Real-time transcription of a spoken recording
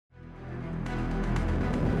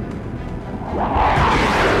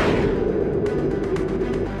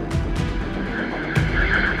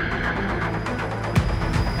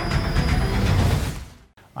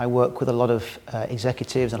I work with a lot of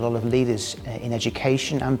executives and a lot of leaders in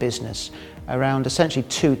education and business around essentially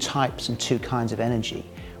two types and two kinds of energy.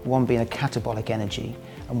 One being a catabolic energy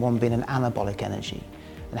and one being an anabolic energy,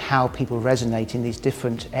 and how people resonate in these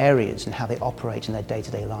different areas and how they operate in their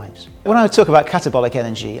day-to-day lives. When I talk about catabolic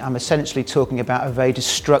energy, I'm essentially talking about a very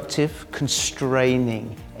destructive,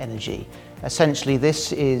 constraining energy. Essentially,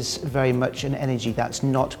 this is very much an energy that's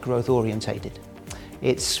not growth orientated.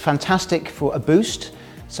 It's fantastic for a boost.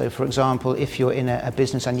 So for example, if you're in a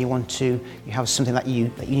business and you have something that you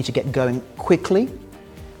need to get going quickly,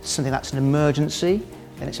 something that's an emergency,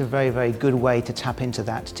 then it's a very, very good way to tap into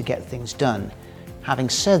that to get things done. Having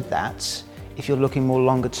said that, if you're looking more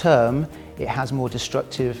longer term, it has more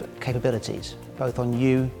destructive capabilities, both on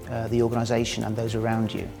you, the organisation, and those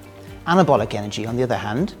around you. Anabolic energy, on the other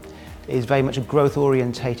hand, is very much a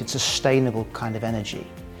growth-orientated, sustainable kind of energy.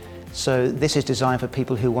 So this is designed for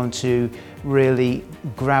people who want to really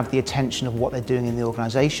grab the attention of what they're doing in the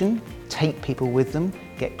organisation, take people with them,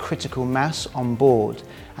 get critical mass on board,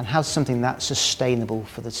 and have something that's sustainable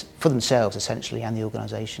for themselves, essentially, and the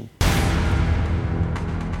organisation.